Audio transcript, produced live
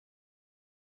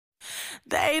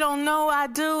They don't know I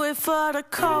do it for the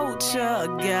culture,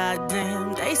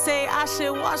 goddamn. They say I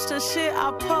should watch the shit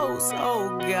I post,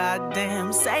 oh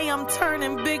goddamn. Say I'm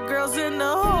turning big girls into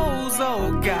hoes,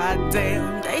 oh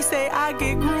goddamn. They say I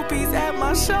get groupies at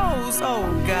my shows, oh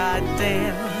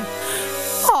goddamn.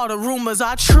 All the rumors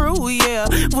are true, yeah.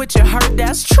 What you heard,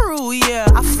 that's true, yeah.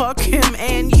 I fuck him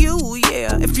and you,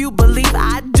 yeah. If you believe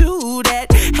I do that,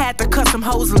 had to cut some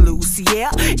hoes loose,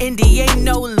 yeah. Indy ain't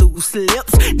no loose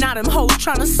lips. Now them hoes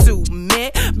tryna sue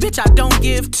me. Bitch, I don't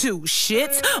give two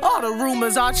shits. All the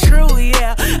rumors are true,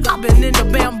 yeah. I've been in the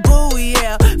bamboo,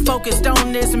 yeah. Focused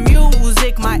on this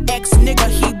music. My ex-nigga,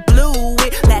 he blew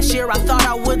it. Last year I thought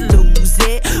I would lose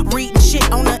it. Reading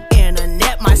shit on the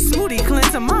internet. My smoothie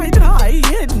cleanser might die.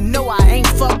 No, I ain't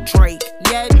fucked Drake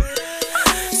yet.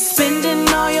 Spending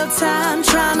all your time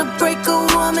trying to break a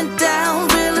woman down.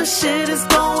 Real shit is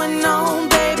going on,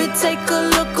 baby, take a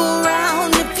look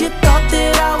around. If you thought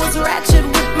that I was ratchet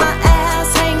with my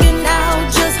ass hanging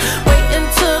out, just wait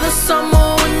until the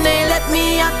summer when they let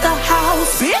me out the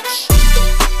house, bitch.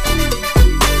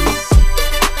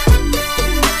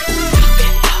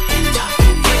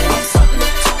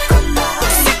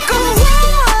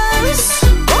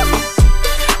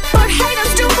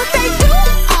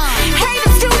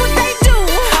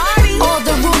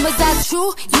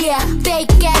 Yeah,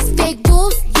 fake ass, fake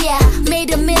boobs, yeah.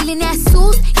 Made a million ass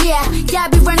suits, yeah. Yeah, I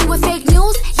be running with fake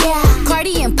news, yeah.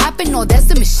 Cardi and poppin', no, that's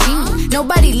the machine.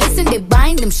 Nobody listen, they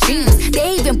buying them streams.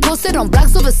 They even posted on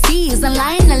blogs overseas. And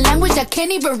lying a language I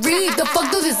can't even read. The fuck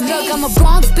do this mean? Look, I'm a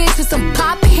Bronx bitch with some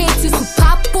pop hits. Used to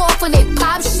pop off when they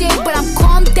pop shit. But I'm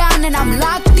calmed down and I'm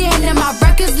locked in. And my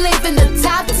records live in the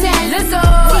top 10. Lizzo,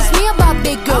 teach me about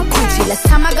big girl coochie. Last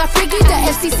time I got freaky, the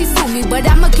FCC sued me. But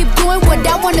I'ma keep doing what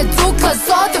I wanna do. Cause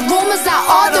all the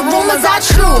rumors are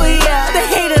true, yeah. They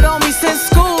hated on me since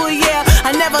school, yeah.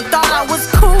 I never thought I was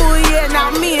cool, yeah.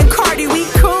 Now me and Cardi, we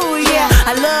cool, yeah.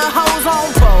 I love hoes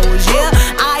on pose, yeah.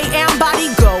 I am body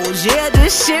goals, yeah.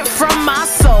 This shit from my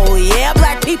soul, yeah.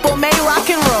 Black people made rock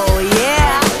and roll.